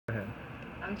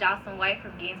I'm Jocelyn White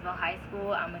from Gainesville High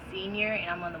School. I'm a senior and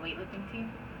I'm on the weightlifting team.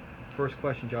 First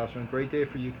question, Jocelyn. Great day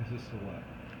for you consists of what?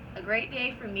 A great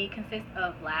day for me consists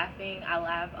of laughing. I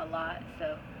laugh a lot,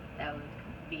 so that would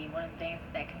be one of the things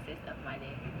that consists of my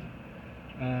day.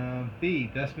 B,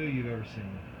 best movie you've ever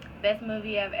seen? Best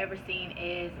movie I've ever seen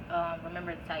is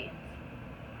Remember the Titans.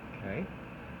 Okay.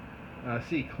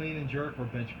 C, clean and jerk or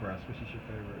bench press? Which is your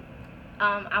favorite?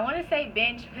 I want to say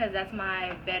bench because that's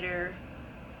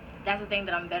the thing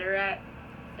that I'm better at,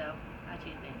 so I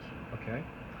choose bench. Okay.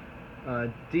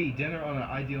 D, dinner on an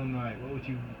ideal night. What would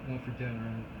you want for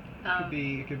dinner?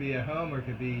 It could be at home or it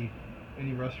could be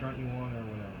any restaurant you want or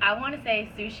whatever. I want to say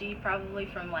sushi, probably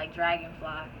from like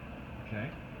Dragonfly.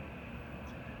 Okay.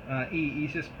 E,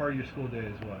 easiest part of your school day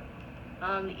is what?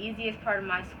 The easiest part of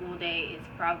my school day is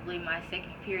probably my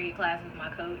second period class with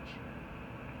my coach.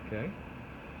 Okay.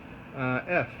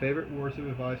 F, favorite words of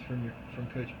advice from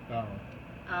Coach Bauer?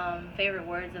 Favorite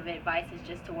words of advice is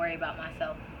just to worry about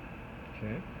myself.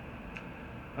 Okay.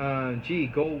 G,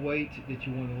 goal weight that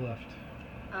you want to lift?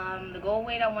 The goal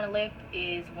weight I want to lift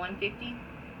is 150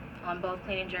 on both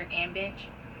clean and jerk and bench.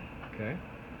 Okay.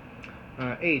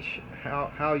 H,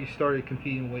 how you started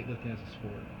competing weightlifting as a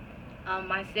sport?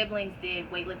 My siblings did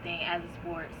weightlifting as a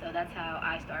sport, so that's how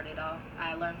I started off.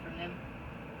 I learned from them.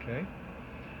 Okay.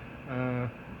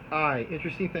 I,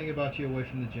 interesting thing about you away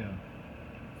from the gym?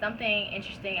 Something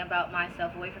interesting about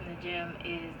myself away from the gym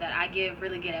is that I give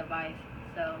really good advice.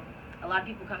 So a lot of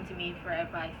people come to me for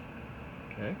advice.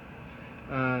 Okay.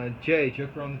 J,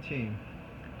 joker on the team?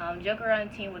 Joker on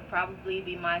the team would probably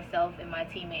be myself and my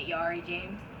teammate Yari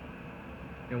James.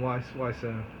 And why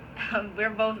so? We're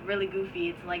both really goofy.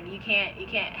 It's like you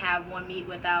can't have one meet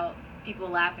without people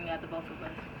laughing at the both of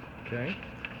us. Okay.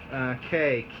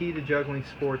 K, key to juggling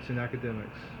sports and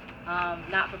academics?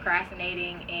 Not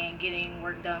procrastinating and getting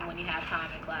work done when you have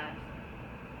time in class.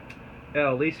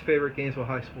 L, least favorite Gainesville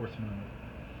High sports moment?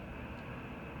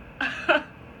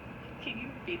 Can you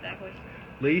repeat that question?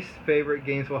 Least favorite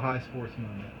Gainesville High sports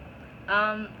moment?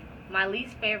 My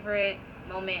least favorite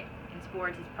moment in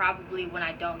sports is probably when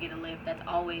I don't get a lift. That's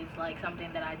always like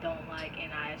something that I don't like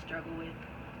and I struggle with.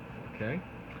 Okay.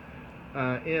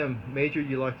 M, major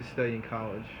you like to study in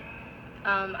college?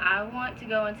 I want to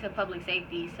go into public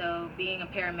safety, so being a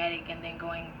paramedic and then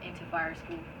going into fire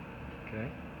school. Okay.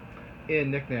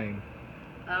 N, nickname?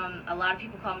 A lot of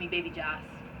people call me Baby Joss.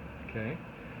 Okay.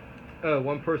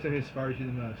 One person who inspires you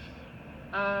the most?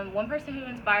 One person who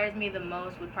inspires me the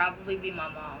most would probably be my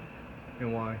mom.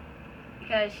 And why?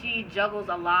 Because she juggles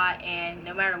a lot, and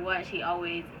no matter what, she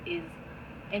always is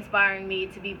inspiring me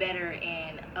to be better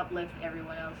and uplift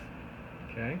everyone else.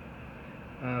 Okay.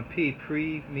 P,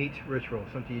 pre-meet ritual,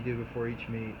 something you do before each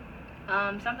meet?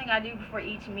 Something I do before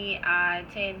each meet, I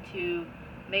tend to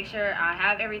make sure I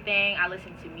have everything. I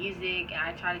listen to music, and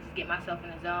I try to just get myself in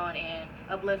the zone and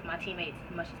uplift my teammates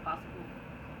as much as possible.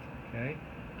 Okay.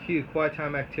 Q, quiet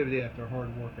time activity after a hard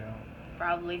workout?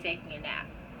 Probably taking a nap.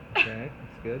 Okay,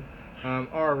 that's good.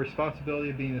 R,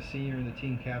 responsibility of being a senior and the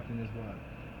team captain is what?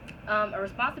 A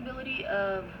responsibility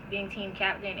of being team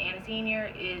captain and a senior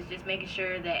is just making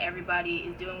sure that everybody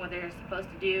is doing what they're supposed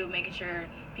to do, making sure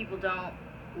people don't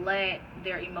let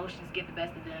their emotions get the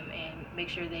best of them, and make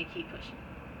sure they keep pushing.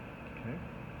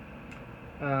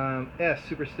 Okay. S,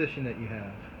 superstition that you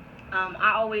have?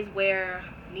 I always wear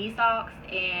knee socks,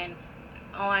 and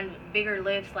on bigger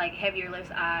lifts, like heavier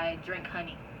lifts, I drink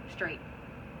honey straight.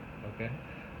 Okay.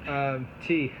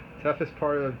 T, toughest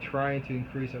part of trying to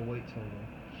increase a weight total?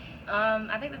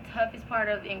 I think the toughest part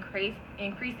of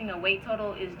increasing a weight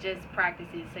total is just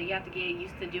practices. So you have to get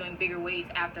used to doing bigger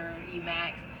weights after you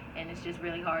max, and it's just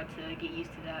really hard to get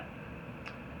used to that.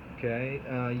 Okay.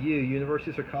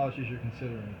 Universities or colleges you're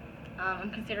considering?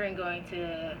 I'm considering going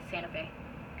to Santa Fe.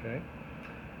 Okay.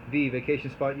 V, vacation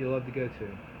spot you love to go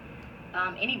to?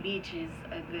 Any beach is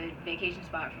a good vacation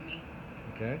spot for me.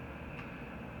 Okay.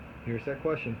 Here's that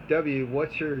question. W,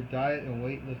 what's your diet and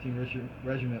weightlifting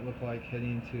regimen look like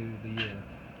heading into the year?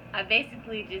 I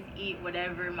basically just eat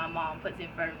whatever my mom puts in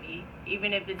front of me.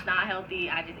 Even if it's not healthy,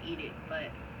 I just eat it.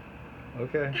 But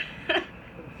okay.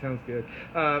 Sounds good.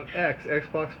 X,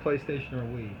 Xbox, PlayStation, or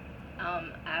Wii?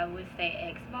 I would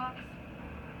say Xbox.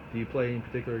 Do you play any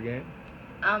particular game?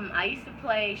 I used to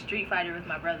play Street Fighter with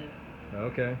my brother.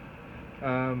 Okay.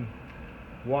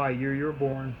 Why? Year you were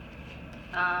born?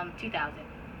 2000.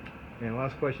 And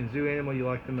last question, zoo animal you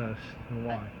like the most, and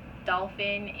why?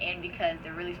 Dolphin, and because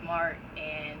they're really smart,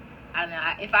 and I don't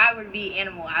know, if I were to be an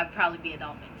animal, I'd probably be a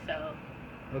dolphin, so.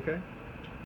 Okay.